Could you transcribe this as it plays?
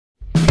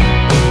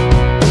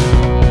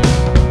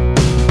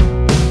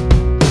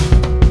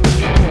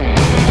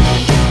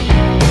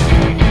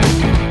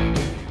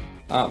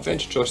At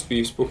Venture Trust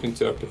we've spoken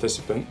to our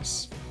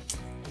participants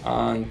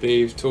and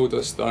they've told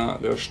us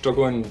that they're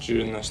struggling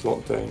during this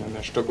lockdown, and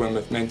they're struggling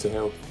with mental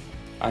health,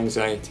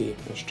 anxiety,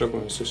 they're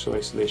struggling with social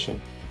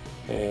isolation,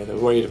 they're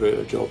worried about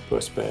their job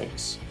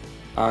prospects,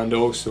 and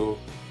also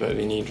that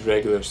they need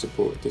regular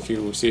support to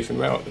feel safe and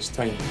well at this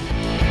time.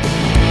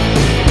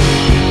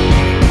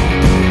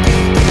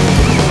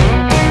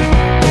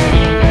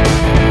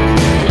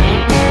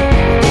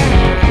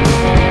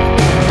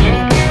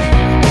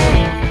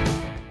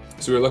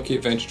 So we're lucky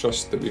at Venture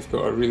Trust that we've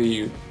got a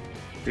really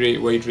great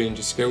wide range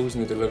of skills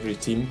in the delivery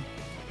team.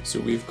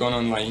 So we've gone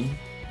online.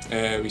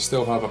 We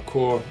still have a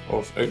core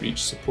of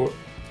outreach support.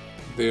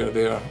 They're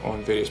there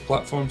on various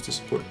platforms to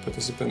support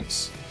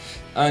participants.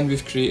 And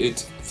we've created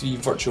 3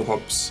 virtual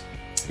hubs.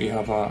 We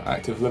have an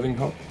active living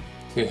hub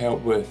to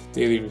help with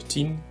daily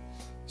routine,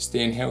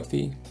 staying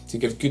healthy, to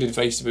give good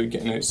advice about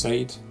getting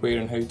outside, where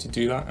and how to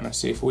do that in a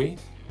safe way,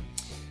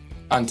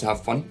 and to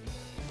have fun.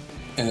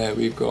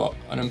 We've got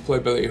an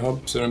employability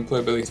hub, so our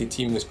employability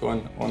team has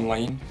gone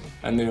online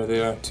and they're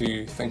there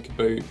to think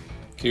about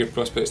career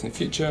prospects in the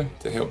future,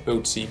 to help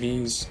build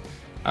CVs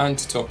and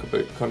to talk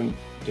about current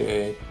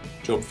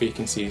job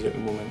vacancies at the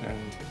moment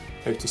and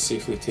how to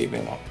safely take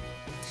them up.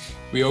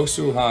 We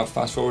also have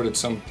fast forwarded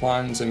some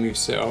plans and we've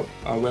set up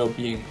a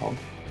wellbeing hub,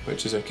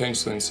 which is a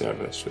counselling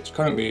service which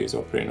currently is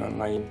operating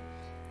online,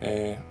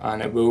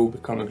 and it will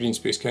become a green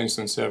space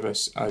counselling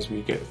service as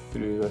we get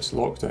through this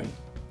lockdown.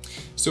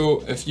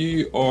 So if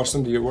you or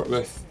somebody you work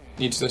with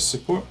needs this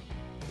support,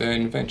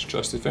 then Venture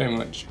Trust is very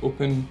much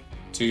open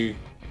to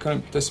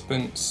current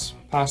participants,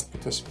 past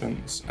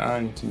participants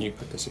and new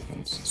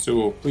participants.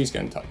 So please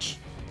get in touch.